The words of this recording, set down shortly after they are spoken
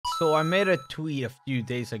So I made a tweet a few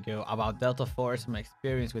days ago about Delta Force and my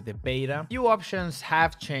experience with the beta. Few options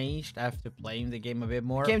have changed after playing the game a bit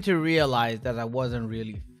more. I came to realize that I wasn't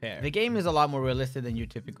really fair. The game is a lot more realistic than your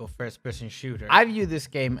typical first-person shooter. I view this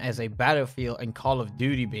game as a Battlefield and Call of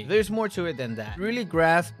Duty base. There's more to it than that. To really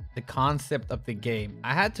grasp the concept of the game,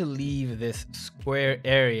 I had to leave this square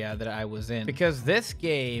area that I was in because this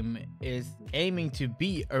game is aiming to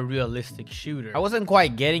be a realistic shooter. I wasn't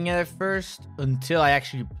quite getting it at first until I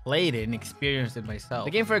actually played it and experienced it myself.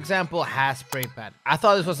 The game, for example, has spray pattern. I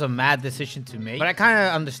thought this was a mad decision to make, but I kind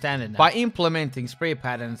of understand it now. By implementing spray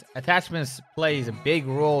patterns, attachments plays a big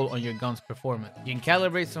role on your gun's performance. You can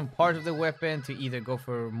calibrate some parts of the weapon to either go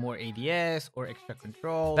for more ADS or extra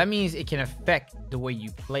control. That means it can affect the way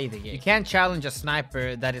you play the game. You can't challenge a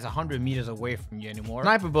sniper that is 100 meters away from you anymore.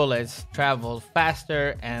 Sniper bullets travel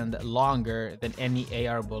faster and longer than any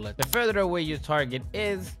AR bullet. The further away your target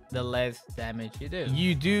is, the less damage you do.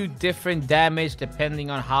 You do different damage depending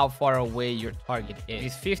on how far away your target is. If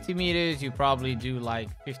it's 50 meters, you probably do like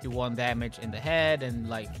 51 damage in the head and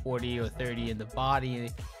like 40 or 30 in the body,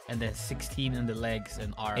 and then 16 in the legs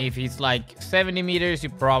and arm. If it's like 70 meters, you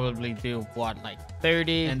probably do what, like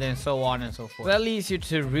 30, and then so on and so forth. That leads you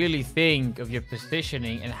to really think of your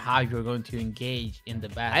positioning and how you're going to engage in the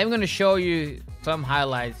battle. I'm going to show you some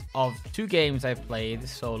highlights of 2 games I played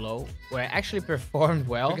solo where I actually performed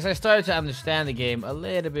well because I started to understand the game a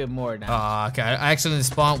little bit more now. Okay, I actually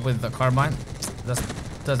spawned with the carbine.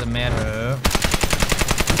 Doesn't matter.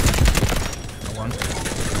 One.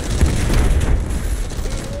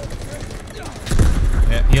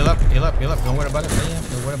 Yeah, heal up. Don't worry about it,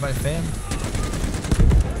 fam.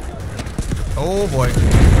 Oh boy.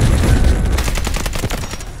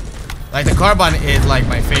 Like the carbine is like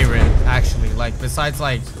my favorite, actually. Like besides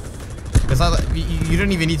you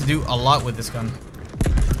don't even need to do a lot with this gun.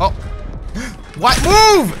 Oh, what?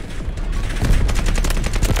 Move!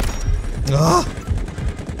 Ugh.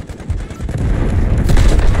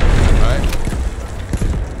 All right.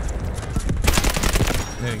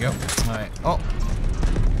 There you go. All right. Oh.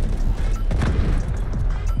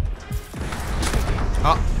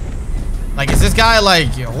 Oh. Like, is this guy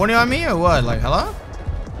like horny on me or what? Like, hello?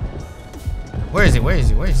 Where is he? Where is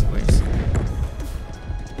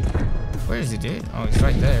he, dude? Oh, he's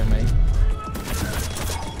right there, mate.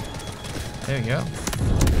 There you go.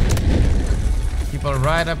 People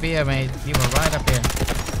right up here, mate. People right up here.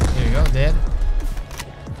 There you go, dead.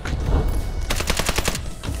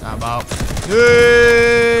 How about?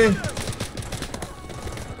 Yay!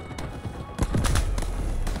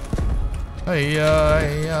 Hey.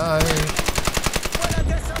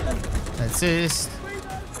 Assist.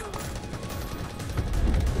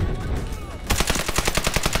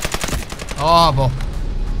 Oh, boy.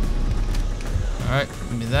 Alright,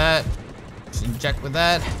 give me that. Just inject with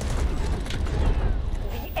that.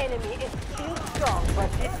 The enemy is too strong,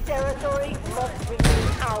 but this territory must remain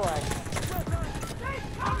ours.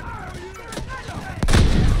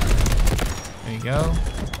 There you go.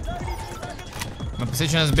 My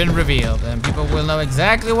position has been revealed, and people will know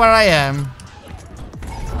exactly where I am.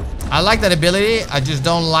 I like that ability. I just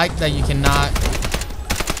don't like that you cannot.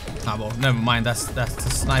 Oh, well, never mind. That's the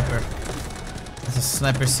sniper. That's a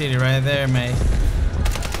sniper city right there, mate.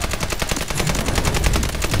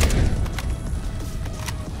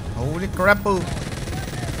 Holy crap!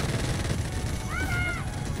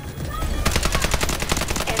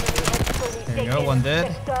 There you go, one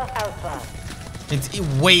dead. It's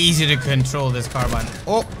way easier to control this carbine.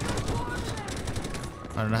 Oh!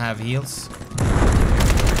 I don't have heals.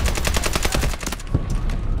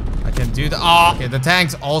 I can do the. Oh! Okay, the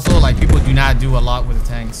tanks also, like, people do not do a lot with the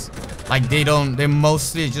tanks. Like, they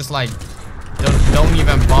mostly just, like, don't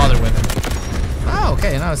even bother with it. Oh,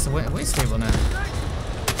 okay, now it's way stable now.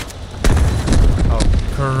 Oh,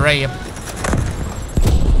 crap.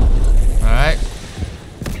 Alright.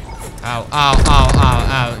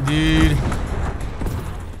 Ow, dude.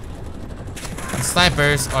 The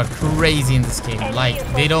snipers are crazy in this game. Like,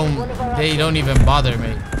 they don't even bother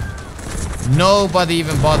me. Nobody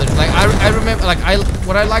even bothers. Like, I remember, like,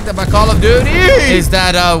 what I liked about Call of Duty is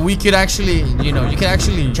that we could actually, you can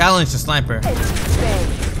actually challenge the sniper.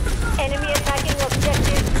 Enemy attacking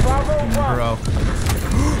objective Bravo 1. Bro.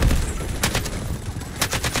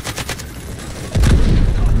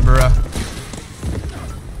 Bruh.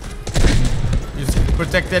 Just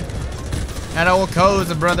protected at all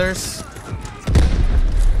costs, brothers.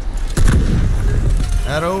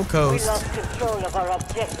 At all costs. We lost control of our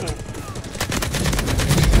objective.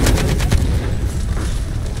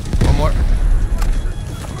 One more.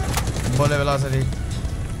 Bullet velocity.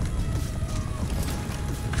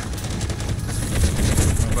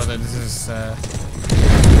 brother. This is.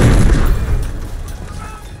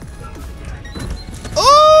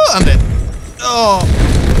 Oh, I'm dead. Oh.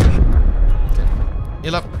 Okay.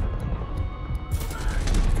 Heal up.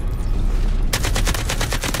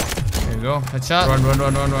 There you go. Headshot. Run.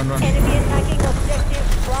 Enemy attacking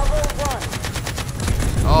objective Bravo 1.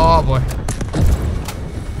 Oh boy.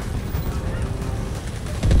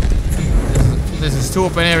 This is too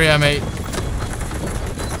open area, mate.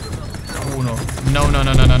 Oh no. No.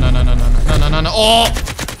 Oh!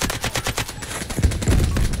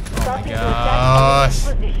 Oh my gosh.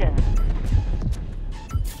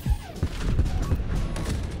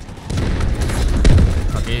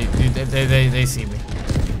 Okay, they see me.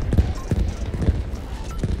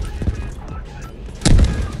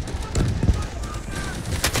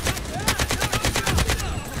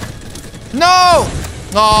 No!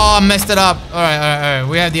 Oh, I messed it up. All right.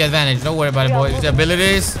 We have the advantage. Don't worry about it, boys. The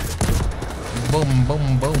abilities. Boom.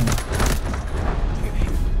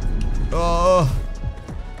 Oh.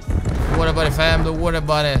 What about it, fam? What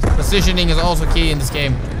about it? Positioning is also key in this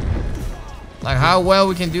game. Like how well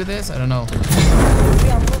we can do this, I don't know.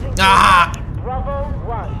 Ah!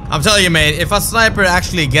 I'm telling you, mate. If a sniper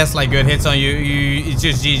actually gets like good hits on you, it's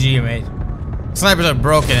just GG, mate. Snipers are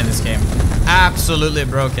broken in this game. Absolutely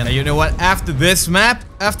broken. And you know what? After this map,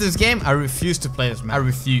 after this game, I refuse to play this map. I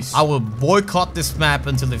refuse. I will boycott this map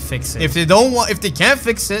until they fix it. If they can't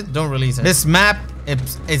fix it, don't release it. This map,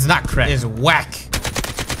 it's not correct. It's whack.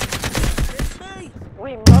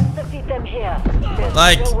 We must defeat them here. There's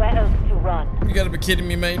Like, nowhere else to run. you gotta be kidding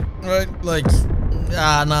me, mate. Right? Like, no,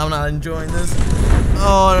 I'm not enjoying this.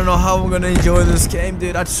 Oh, I don't know how I'm gonna enjoy this game,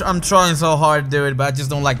 dude. I'm trying so hard to do it, but I just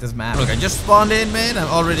don't like this map. Look, I just spawned in, man. I'm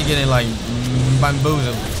already getting like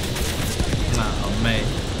bamboozled. Oh, man.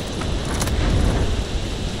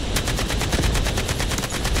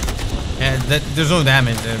 Yeah, there's no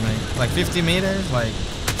damage there, man. Like 50 meters, like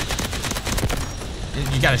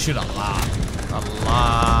you gotta shoot a lot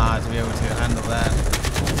to be able to handle that.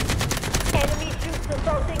 Enemy troops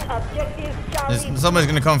assaulting objective Charlie. Somebody's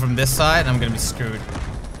gonna come from this side, and I'm gonna be screwed.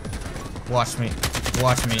 Watch me.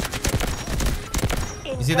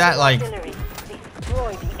 You see that? Like,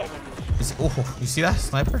 Destroy the enemy. you see that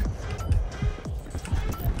sniper?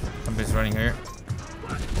 Somebody's running here.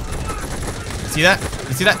 See that?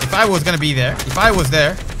 You see that? If I was gonna be there, if I was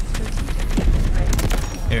there,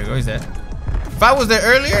 there we go. He's there. If I was there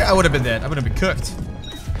earlier, I would have been dead. I would have been cooked.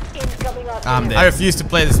 I'm dead. I refuse to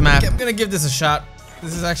play this map. I'm gonna give this a shot.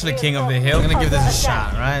 This is actually King of the Hill. I'm gonna give this a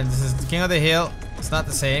shot, right? This is King of the Hill. It's not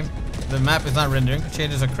the same. The map is not rendering.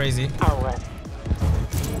 Changes are crazy.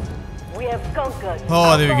 We have conquered.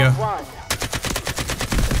 Oh, there we go.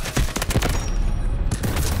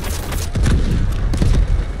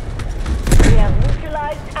 We have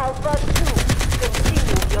neutralized Alpha 2.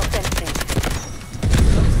 Continue your fencing.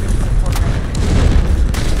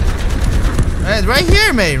 Right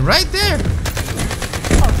here, mate. Right there.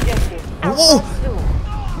 Objective Whoa. Alpha 2.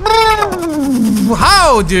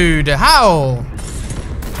 How, dude? How?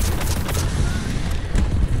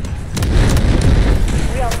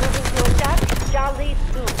 We are moving to attack Charlie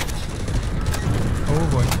 2. Oh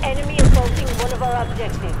boy. Enemy assaulting one of our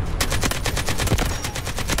objectives.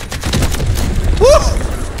 Woo!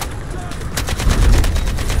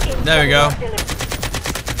 There we go.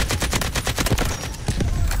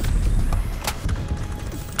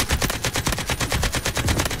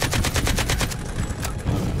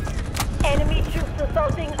 Enemy troops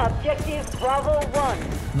assaulting objective Bravo 1.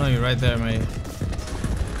 No, you're right there, mate.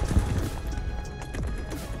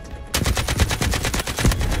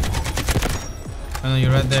 I know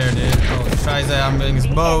you're right there, dude. Oh, tries that. I'm getting his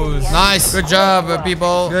bows. Nice. Good job,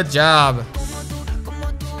 people. Good job.